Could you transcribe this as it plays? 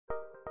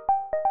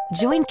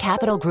Join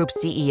Capital Group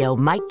CEO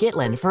Mike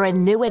Gitlin for a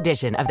new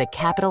edition of the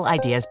Capital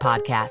Ideas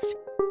Podcast.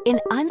 In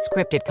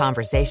unscripted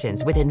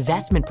conversations with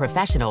investment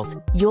professionals,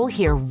 you'll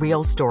hear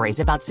real stories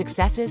about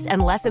successes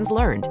and lessons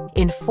learned,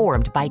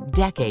 informed by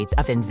decades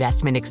of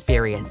investment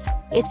experience.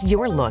 It's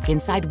your look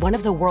inside one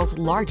of the world's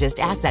largest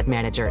asset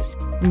managers.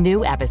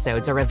 New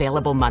episodes are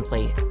available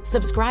monthly.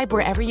 Subscribe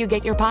wherever you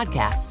get your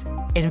podcasts.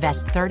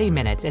 Invest 30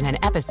 minutes in an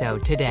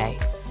episode today.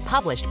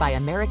 Published by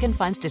American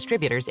Funds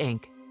Distributors,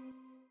 Inc.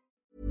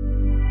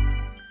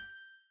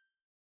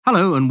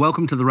 Hello and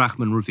welcome to the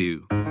Rachman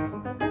Review.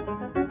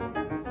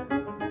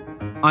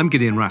 I'm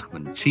Gideon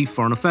Rachman, Chief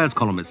Foreign Affairs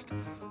columnist,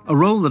 a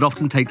role that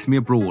often takes me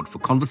abroad for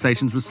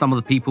conversations with some of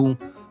the people,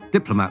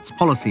 diplomats,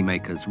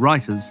 policymakers,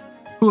 writers,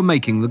 who are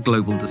making the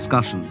global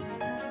discussion.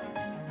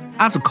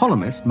 As a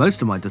columnist,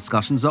 most of my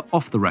discussions are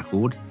off the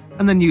record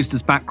and then used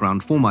as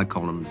background for my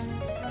columns.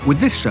 With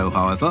this show,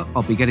 however,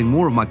 I'll be getting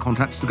more of my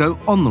contacts to go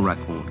on the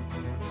record,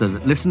 so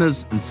that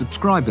listeners and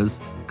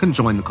subscribers can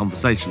join the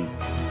conversation.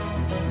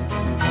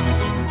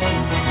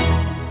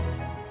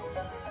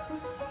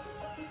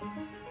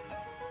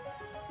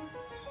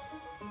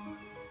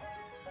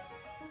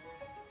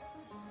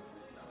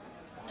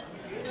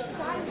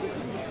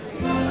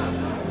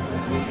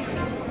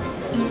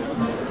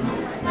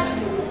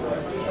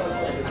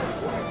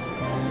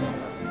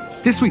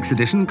 This week's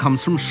edition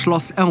comes from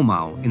Schloss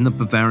Elmau in the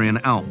Bavarian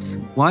Alps,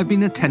 where I've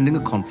been attending a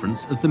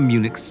conference of the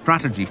Munich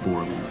Strategy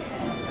Forum.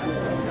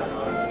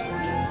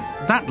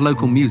 That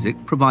local music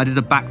provided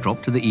a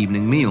backdrop to the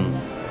evening meal.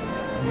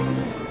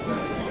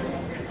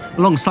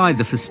 Alongside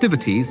the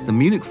festivities, the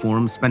Munich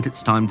Forum spent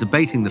its time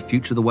debating the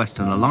future of the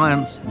Western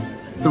Alliance,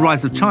 the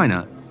rise of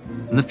China,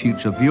 and the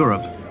future of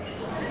Europe.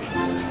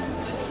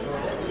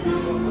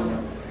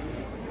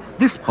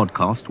 This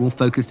podcast will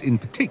focus in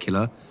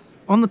particular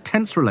on the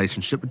tense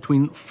relationship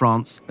between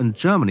France and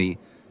Germany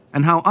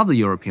and how other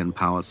European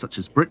powers such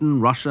as Britain,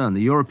 Russia and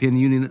the European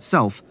Union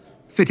itself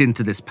fit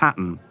into this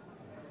pattern.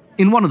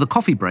 In one of the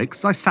coffee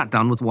breaks, I sat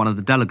down with one of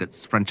the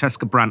delegates,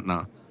 Francesca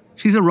Brantner.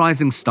 She's a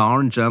rising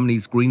star in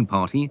Germany's Green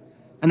Party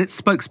and its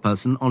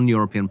spokesperson on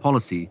European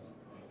policy.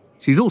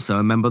 She's also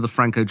a member of the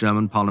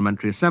Franco-German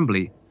Parliamentary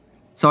Assembly.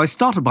 So I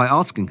started by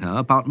asking her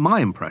about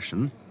my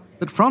impression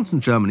that France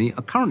and Germany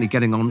are currently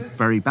getting on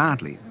very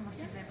badly.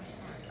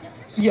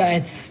 Yeah,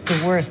 it's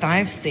the worst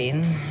I've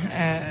seen.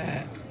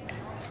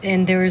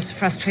 And there is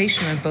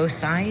frustration on both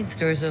sides.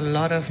 There's a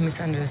lot of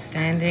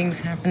misunderstandings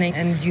happening.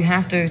 And you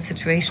have the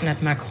situation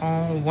that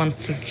Macron wants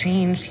to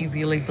change. He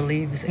really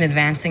believes in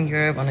advancing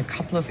Europe on a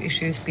couple of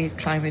issues, be it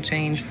climate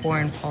change,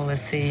 foreign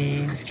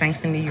policy,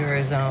 strengthening the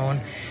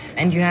Eurozone.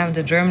 And you have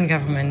the German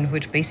government,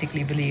 which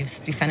basically believes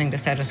defending the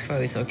status quo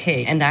is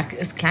okay. And that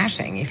is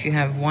clashing. If you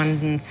have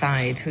one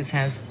side who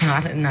says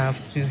not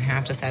enough to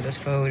have the status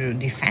quo to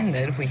defend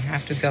it, we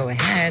have to go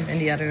ahead,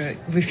 and the other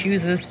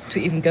refuses to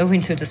even go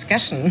into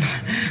discussion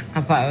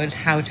about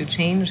how to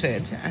change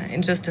it.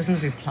 It just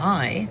doesn't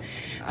reply.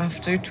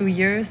 After 2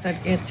 years,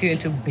 that gets you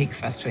into big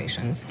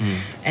frustrations.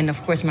 And of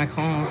course,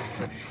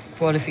 Macron's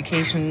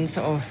qualifications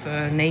of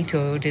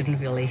NATO didn't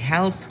really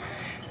help.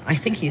 I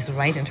think he's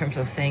right in terms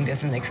of saying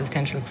there's an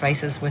existential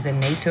crisis within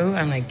NATO.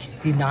 I'm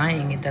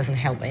denying it doesn't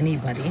help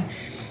anybody.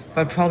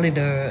 But probably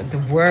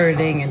the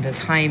wording and the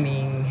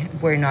timing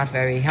were not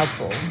very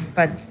helpful.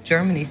 But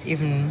Germany's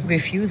even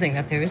refusing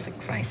that there is a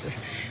crisis.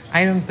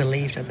 I don't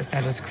believe that the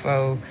status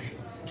quo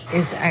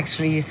is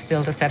actually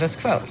still the status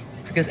quo,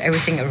 because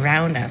everything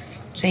around us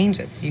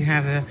changes. You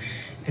have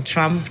a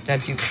Trump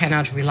that you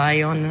cannot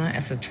rely on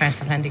as a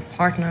transatlantic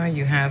partner.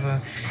 You have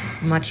a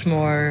much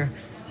more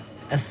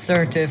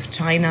assertive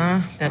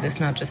China that is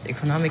not just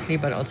economically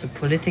but also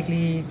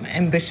politically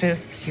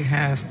ambitious. You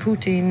have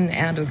Putin,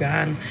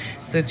 Erdogan.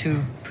 So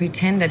to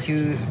pretend that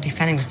you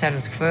defending the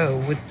status quo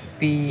would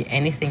be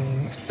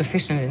anything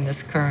sufficient in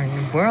this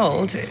current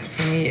world,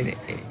 for me,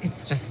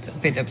 it's just a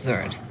bit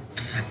absurd.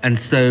 And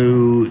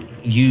so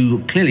you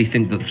clearly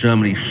think that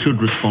Germany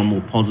should respond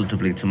more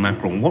positively to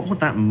Macron. What would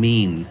that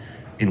mean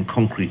in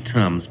concrete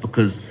terms?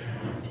 Because,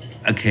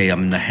 okay, I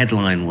mean, the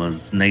headline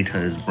was NATO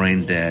is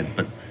brain dead,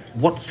 but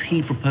what's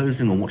he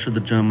proposing, or what should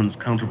the Germans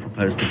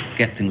counter-propose to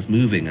get things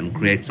moving and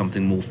create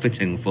something more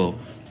fitting for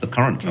the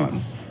current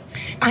times?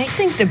 I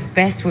think the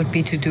best would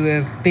be to do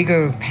a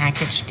bigger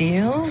package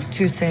deal,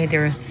 to say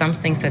there are some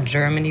things that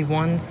Germany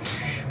wants.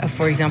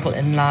 For example,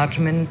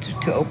 enlargement,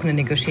 to open the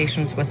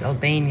negotiations with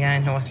Albania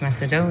and North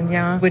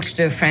Macedonia, which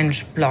the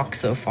French block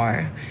so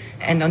far.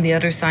 And on the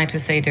other side, to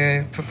say there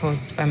are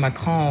proposals by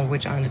Macron,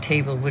 which are on the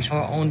table, which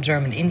are our own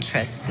German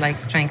interests, like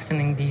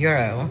strengthening the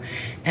euro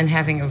and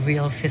having a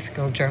real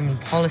fiscal German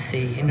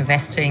policy,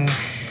 investing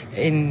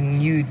in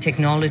new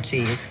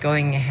technologies,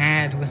 going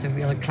ahead with a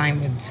real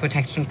climate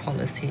protection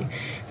policy.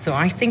 So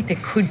I think there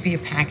could be a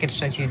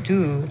package that you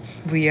do.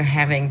 We are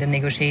having the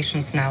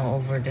negotiations now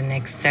over the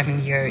next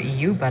 7-year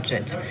EU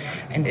budget,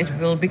 and it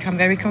will become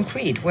very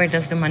concrete. Where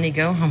does the money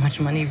go? How much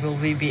money will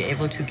we be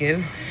able to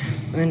give?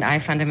 And I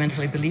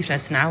fundamentally believe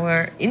that's in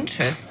our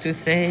interest to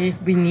say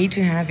we need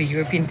to have a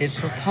European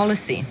digital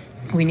policy.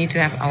 We need to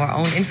have our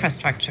own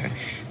infrastructure.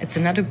 It's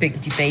another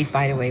big debate,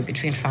 by the way,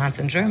 between France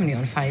and Germany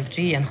on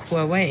 5G and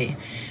Huawei.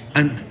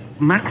 And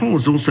Macron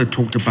has also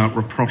talked about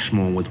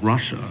rapprochement with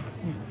Russia.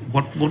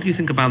 What do you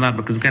think about that?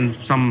 Because, again,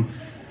 some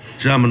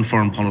German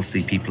foreign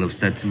policy people have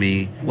said to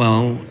me,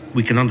 well,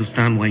 we can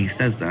understand why he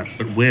says that,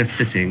 but we're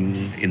sitting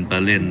in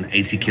Berlin,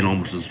 80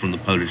 kilometers from the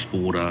Polish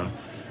border.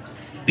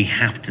 We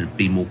have to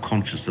be more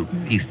conscious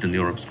of Eastern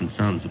Europe's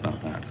concerns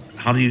about that.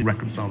 How do you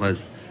reconcile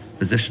those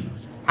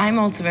positions? I'm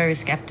also very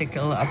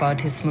skeptical about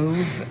his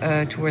move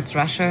towards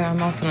Russia.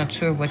 I'm also not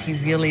sure what he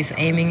really is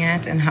aiming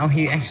at and how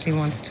he actually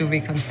wants to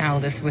reconcile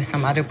this with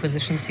some other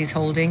positions he's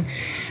holding.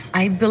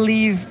 I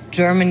believe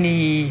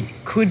Germany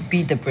could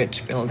be the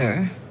bridge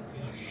builder,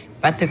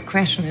 but the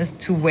question is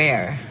to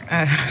where?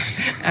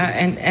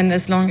 And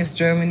as long as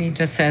Germany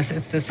just says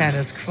it's the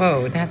status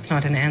quo, that's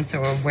not an answer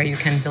or where you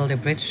can build a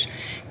bridge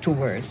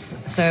towards.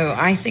 So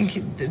I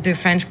think the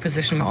French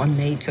position on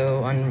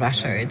NATO, on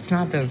Russia, it's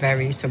not a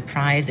very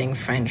surprising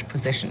French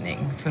positioning.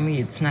 For me,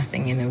 it's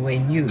nothing in a way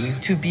new.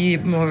 To be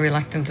more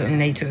reluctant on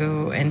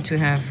NATO and to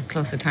have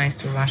closer ties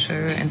to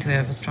Russia and to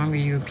have a stronger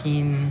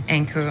European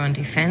anchor on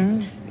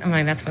defense, I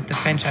mean, that's what the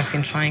French have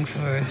been trying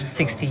for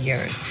 60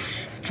 years.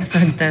 So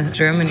that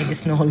Germany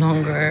is no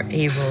longer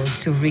able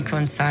to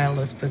reconcile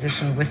this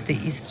position with the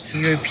East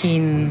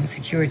European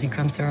security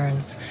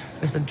concerns,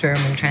 with the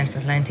German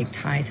transatlantic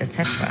ties,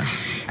 etc.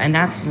 And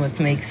that's what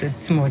makes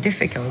it more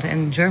difficult.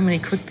 And Germany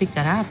could pick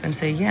that up and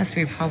say, yes,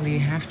 we probably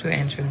have to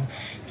enter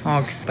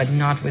talks, but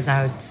not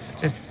without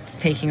just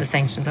taking the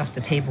sanctions off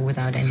the table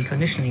without any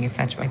conditioning,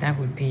 etc. That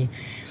would be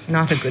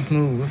not a good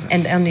move.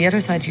 And on the other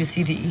side, you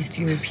see the East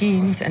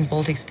Europeans and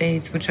Baltic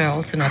states, which are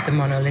also not the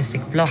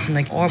monolithic bloc,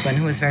 like Orban,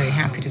 who is very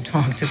happy to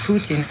talk to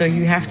Putin. So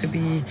you have to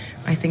be,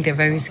 I think,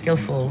 very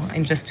skillful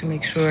in just to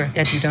make sure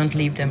that you don't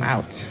leave them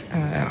out.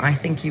 I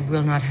think you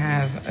will not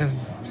have a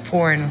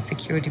foreign or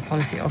security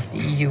policy of the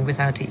EU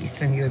without the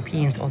Eastern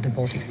Europeans or the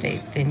Baltic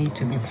states. They need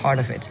to be part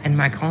of it. And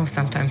Macron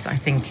sometimes, I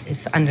think,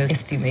 is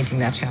underestimating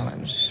that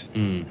challenge.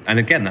 And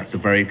again, that's a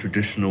very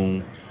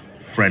traditional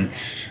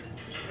French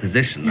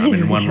position. I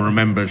mean, one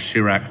remembers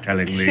Chirac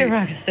telling the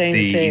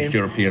East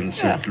Europeans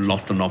should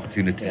lost an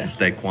opportunity to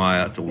stay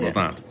quiet, all of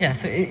that. Yeah,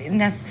 so in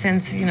that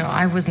sense,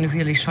 I wasn't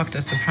really shocked or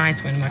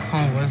surprised when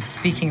Macron was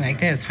speaking like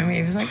this. For me,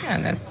 it was like, yeah,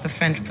 that's the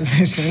French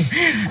position.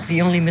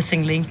 The only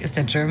missing link is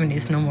that Germany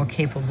is no more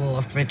capable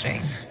of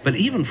bridging. But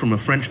even from a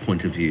French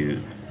point of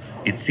view,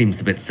 it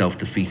seems a bit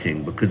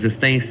self-defeating, because if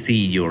they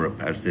see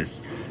Europe as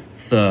this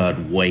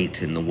third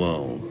weight in the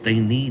world, they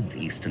need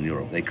Eastern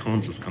Europe. They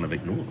can't just kind of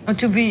ignore them. Well,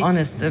 to be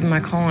honest,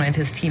 Macron and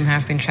his team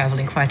have been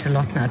traveling quite a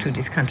lot now to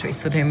these countries,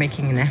 so they're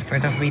making an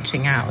effort of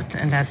reaching out,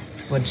 and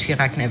that's what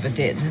Chirac never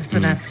did. So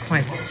that's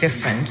quite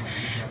different.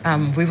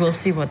 We will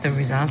see what the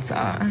results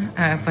are,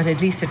 but at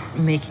least it's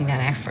making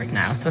that effort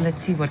now. So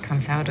let's see what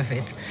comes out of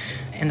it.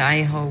 And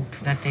I hope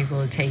that they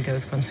will take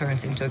those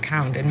concerns into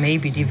account and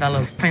maybe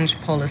develop French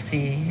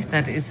policy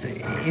that is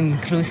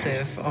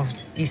inclusive of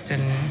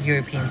Eastern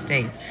European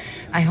states.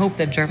 I hope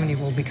that Germany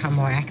will become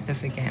more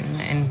active again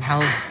and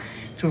help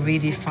to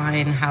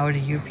redefine how the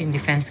European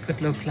defense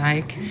could look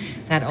like.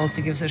 That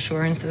also gives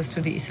assurances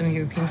to the Eastern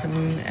Europeans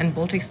and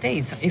Baltic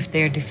states. If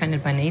they're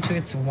defended by NATO,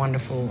 it's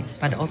wonderful.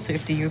 But also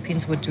if the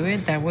Europeans would do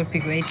it, that would be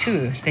great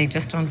too. They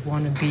just don't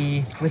want to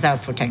be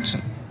without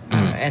protection.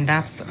 And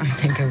that's, I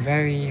think, a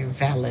very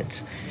valid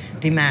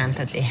demand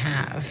that they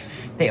have.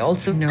 They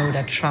also know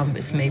that Trump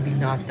is maybe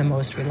not the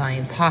most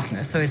reliant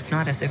partner. So it's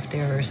not as if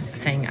they're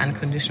saying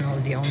unconditional,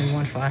 the only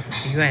one for us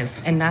is the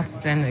US. And that's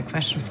then a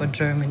question for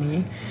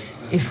Germany,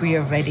 if we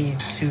are ready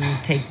to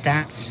take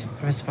that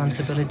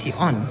responsibility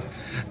on.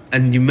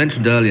 And you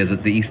mentioned earlier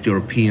that the East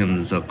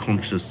Europeans are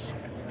conscious,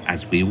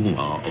 as we all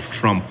are, of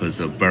Trump as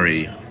a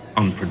very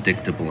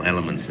unpredictable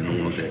element in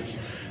all of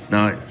this.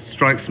 Now, it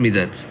strikes me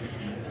that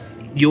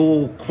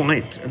you're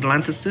quite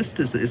Atlanticist,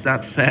 is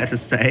that fair to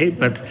say?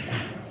 But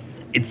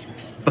it's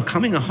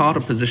becoming a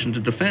harder position to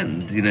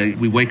defend.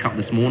 We wake up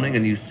this morning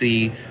and you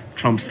see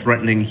Trump's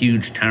threatening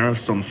huge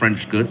tariffs on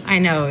French goods. I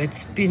know,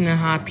 it's been a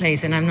hard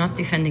place, and I'm not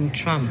defending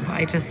Trump.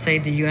 I just say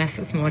the US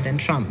is more than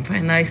Trump,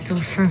 and I still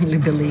firmly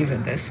believe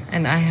in this.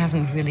 And I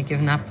haven't really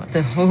given up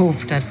the hope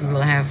that we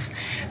will have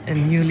a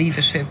new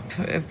leadership,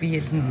 be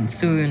it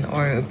soon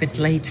or a bit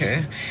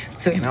later.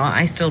 So,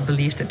 I still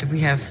believe that we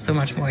have so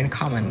much more in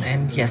common.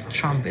 And yes,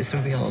 Trump is a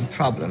real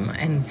problem.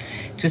 And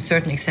to a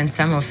certain extent,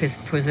 some of his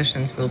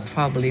positions will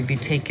probably be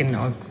taken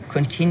or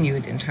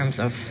continued in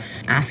terms of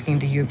asking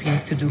the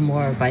Europeans to do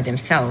more by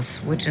themselves,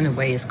 which in a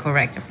way is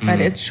correct.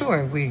 But it's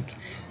sure we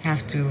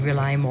have to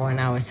rely more on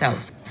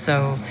ourselves.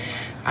 So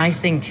I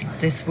think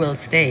this will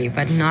stay,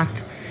 but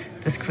not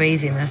this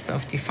craziness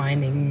of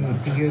defining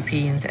the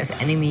Europeans as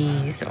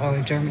enemies or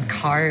German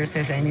cars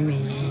as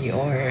enemy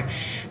or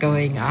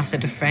going after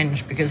the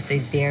French because they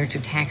dare to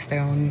tax their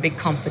own big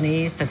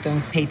companies that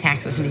don't pay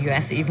taxes in the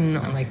US even,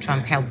 unlike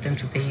Trump helped them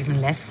to pay even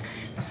less.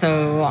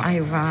 So I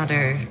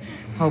rather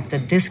hope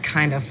that this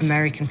kind of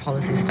American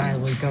policy style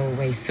will go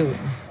away soon.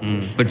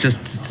 But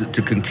just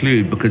to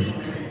conclude, because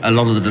a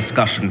lot of the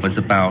discussion was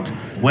about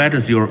Where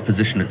does Europe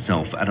position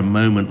itself at a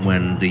moment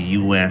when the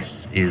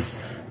US is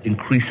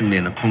increasingly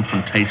in a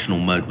confrontational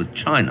mode with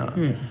China?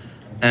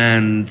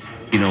 And,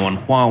 on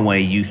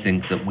Huawei, you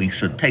think that we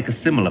should take a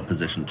similar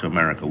position to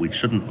America. We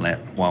shouldn't let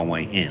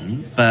Huawei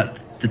in.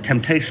 But the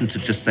temptation to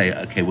just say,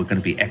 okay, we're going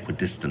to be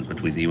equidistant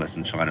between the US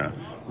and China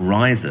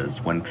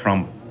rises when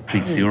Trump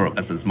treats Europe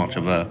as much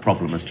of a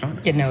problem as China.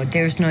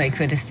 There's no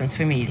equidistance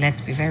for me. Let's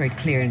be very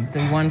clear.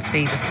 The one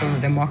state is still a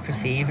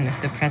democracy, even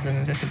if the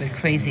president is a bit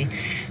crazy.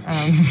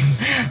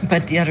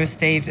 But the other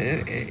state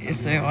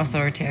is an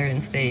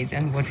authoritarian state.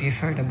 And what we've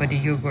heard about the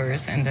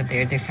Uyghurs and that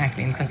they're de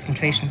facto in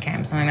concentration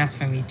camps, and that's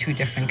for me two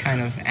different kind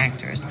of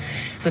actors.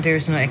 So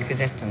there's no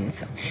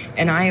equidistance.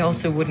 And I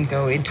also wouldn't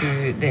go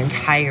into the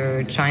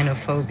entire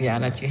Chinophobia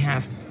that you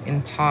have in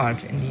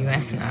part in the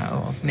US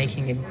now of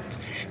making it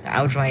the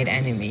outright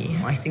enemy.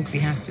 I think we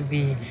have to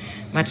be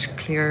much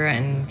clearer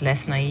and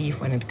less naive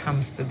when it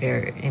comes to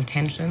their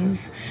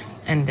intentions,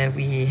 and that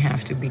we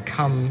have to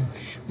become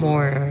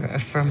more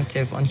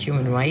affirmative on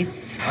human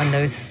rights, on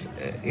those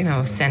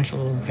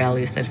central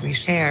values that we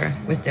share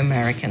with the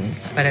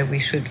Americans, but that we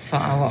should for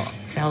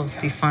ourselves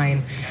define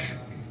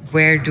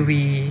where do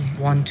we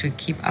want to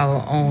keep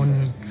our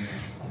own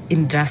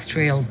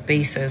industrial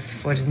basis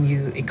for the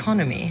new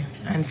economy.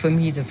 And for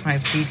me, the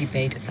 5G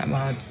debate is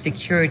about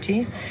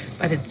security,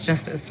 but it's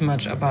just as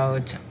much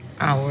about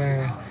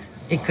our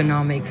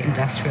economic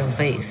industrial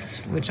base,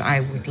 which I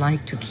would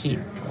like to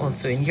keep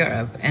also in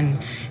Europe. And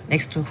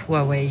next to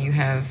Huawei, you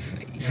have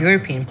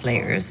European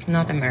players,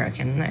 not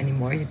American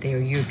anymore. They are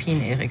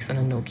European, Ericsson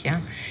and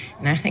Nokia.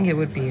 And I think it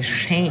would be a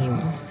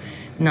shame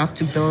not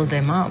to build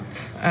them up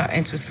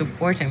and to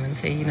support them and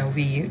say,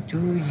 we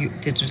do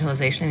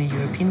digitalization in a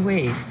European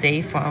way,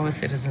 safe for our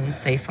citizens,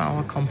 safe for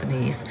our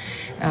companies.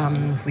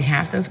 We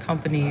have those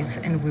companies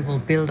and we will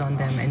build on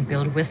them and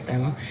build with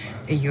them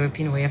a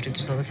European way of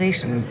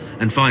digitalization.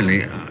 And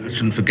finally, I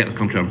shouldn't forget the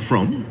country I'm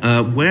from.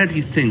 Where do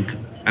you think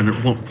and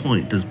at what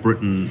point does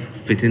Britain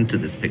fit into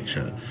this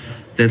picture?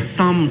 There's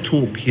some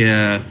talk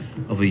here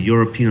of a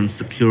European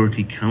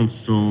Security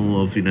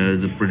Council, of,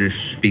 the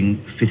British being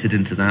fitted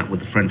into that with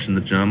the French and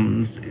the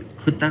Germans.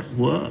 Could that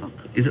work?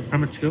 Is it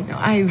premature?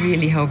 I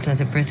really hope that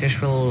the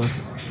British will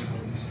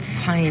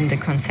find a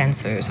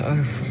consensus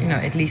or,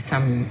 at least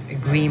some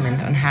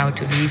agreement on how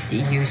to leave the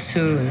EU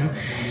soon,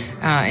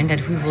 and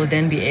that we will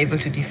then be able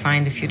to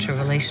define the future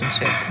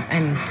relationship.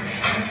 And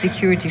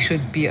security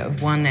should be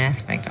one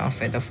aspect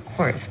of it, of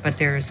course, but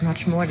there is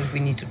much more that we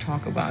need to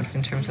talk about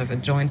in terms of a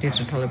joint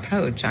digital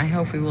approach. I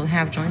hope we will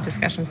have joint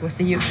discussions with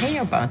the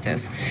UK about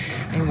this.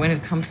 And when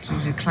it comes to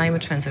the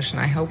climate transition,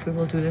 I hope we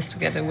will do this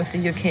together with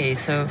the UK.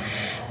 So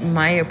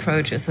my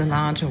approach is a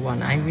larger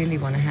one. I really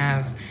want to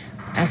have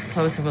as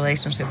close a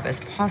relationship as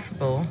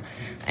possible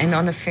and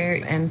on a fair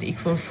and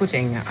equal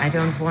footing. I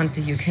don't want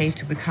the UK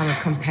to become a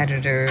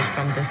competitor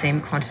from the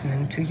same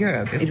continent to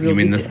Europe. You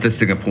mean the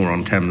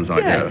Singapore-on-Thames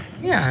idea? Yes,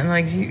 yeah, and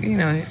like,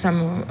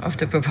 some of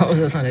the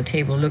proposals on the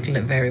table look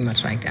very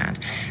much like that.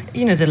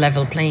 The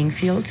level playing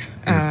field,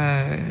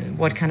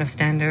 what kind of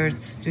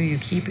standards do you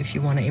keep if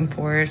you want to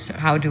import?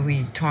 How do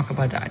we talk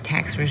about the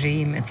tax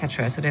regime,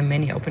 etc.? So there are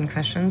many open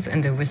questions,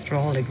 and the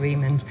withdrawal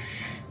agreement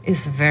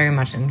is very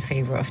much in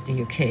favor of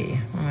the UK.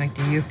 Like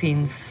the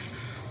Europeans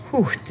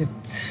did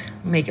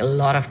make a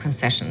lot of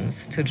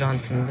concessions to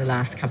Johnson the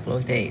last couple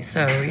of days.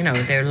 So,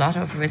 there are a lot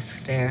of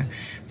risks there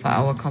for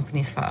our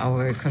companies, for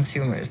our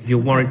consumers. You're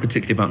worried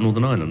particularly about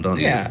Northern Ireland,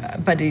 aren't you? Yeah,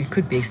 but it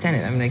could be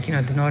extended.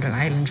 The Northern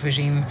Ireland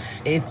regime,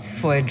 it's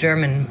for a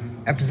German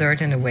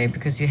absurd in a way,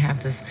 because you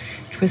have this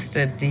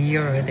twisted de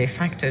jure de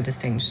facto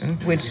distinction,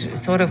 which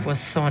sort of was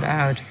thought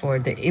out for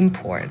the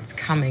imports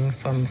coming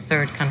from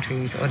third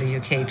countries or the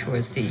UK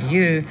towards the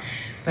EU.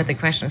 But the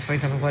question is, for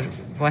example,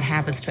 what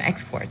happens to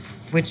exports?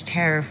 Which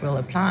tariff will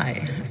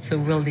apply? So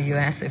will the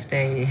US, if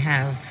they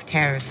have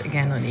tariffs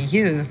again on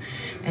EU,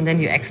 and then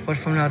you export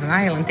from Northern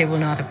Ireland, they will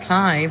not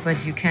apply,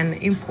 but you can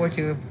import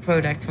your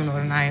products from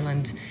Northern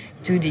Ireland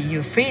to the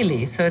EU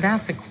freely. So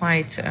that's a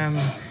quite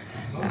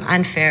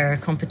unfair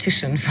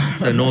competition.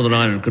 So Northern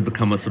Ireland could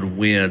become a sort of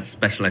weird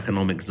special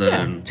economic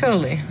zone. Yeah,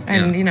 totally.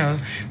 And,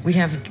 we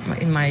have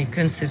in my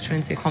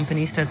constituency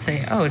companies that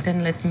say,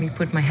 then let me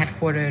put my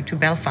headquarters to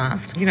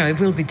Belfast. It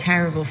will be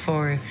terrible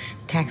for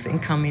tax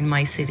income in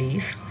my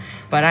cities.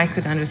 But I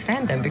could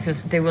understand them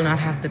because they will not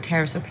have the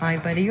tariffs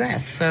applied by the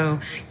US. So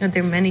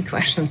there are many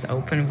questions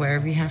open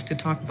where we have to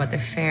talk about a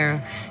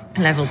fair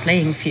level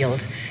playing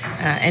field.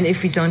 And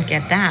if we don't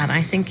get that,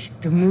 I think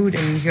the mood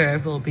in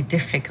Europe will be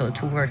difficult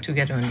to work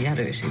together on the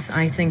other issues.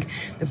 I think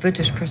the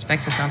British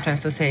perspective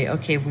sometimes to say,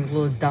 okay, we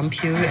will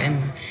dump you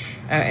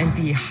and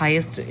be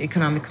highest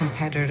economic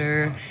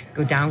competitor,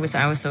 go down with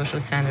our social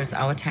standards,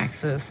 our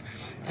taxes,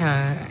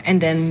 and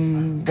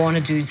then want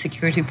to do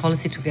security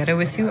policy together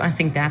with you. I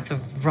think that's a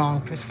wrong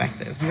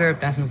perspective.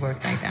 Europe doesn't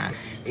work like that.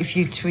 If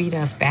you treat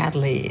us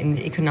badly in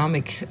the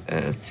economic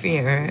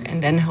sphere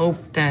and then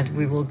hope that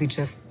we will be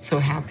just so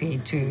happy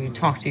to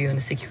talk to you in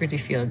the security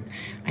field,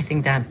 I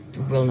think that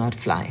will not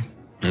fly.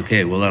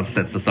 Okay, well, that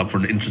sets us up for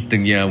an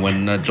interesting year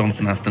when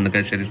Johnson has to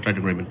negotiate his trade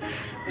agreement.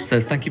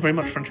 So thank you very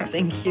much, Francesca.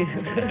 Thank you.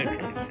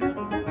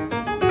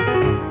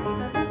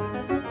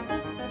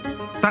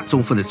 That's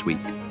all for this week.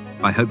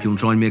 I hope you'll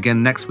join me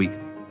again next week.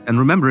 And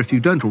remember, if you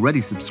don't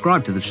already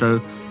subscribe to the show,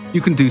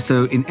 you can do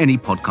so in any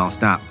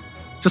podcast app.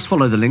 Just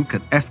follow the link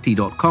at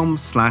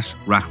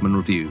ft.com/Rachman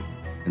Review.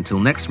 Until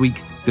next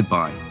week,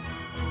 goodbye.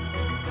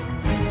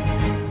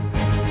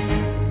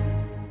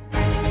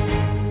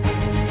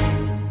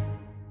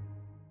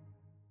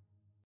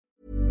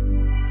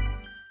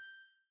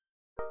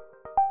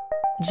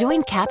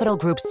 Join Capital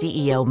Group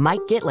CEO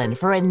Mike Gitlin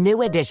for a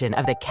new edition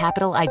of the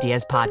Capital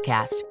Ideas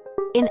Podcast.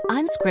 In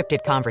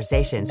unscripted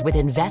conversations with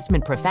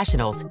investment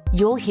professionals,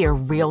 you'll hear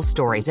real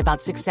stories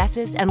about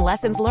successes and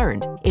lessons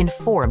learned,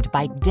 informed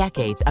by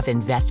decades of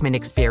investment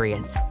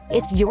experience.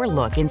 It's your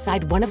look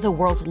inside one of the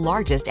world's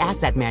largest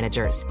asset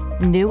managers.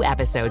 New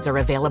episodes are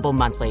available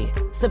monthly.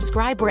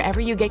 Subscribe wherever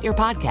you get your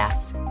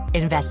podcasts.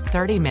 Invest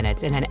 30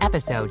 minutes in an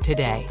episode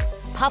today.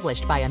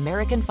 Published by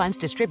American Funds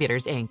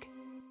Distributors, Inc.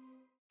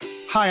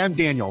 Hi, I'm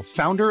Daniel,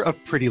 founder of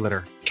Pretty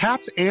Litter.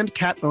 Cats and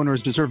cat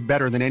owners deserve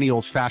better than any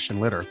old-fashioned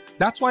litter.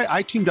 That's why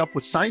I teamed up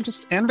with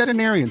scientists and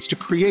veterinarians to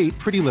create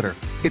Pretty Litter.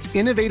 Its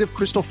innovative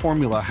crystal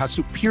formula has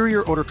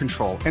superior odor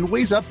control and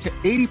weighs up to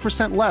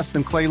 80% less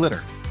than clay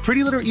litter.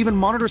 Pretty Litter even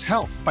monitors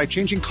health by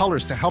changing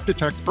colors to help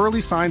detect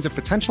early signs of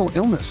potential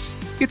illness.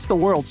 It's the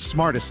world's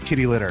smartest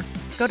kitty litter.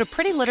 Go to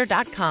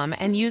prettylitter.com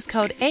and use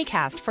code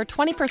ACAST for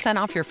 20%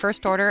 off your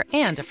first order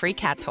and a free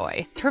cat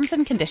toy. Terms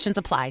and conditions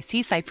apply.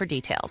 See site for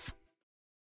details.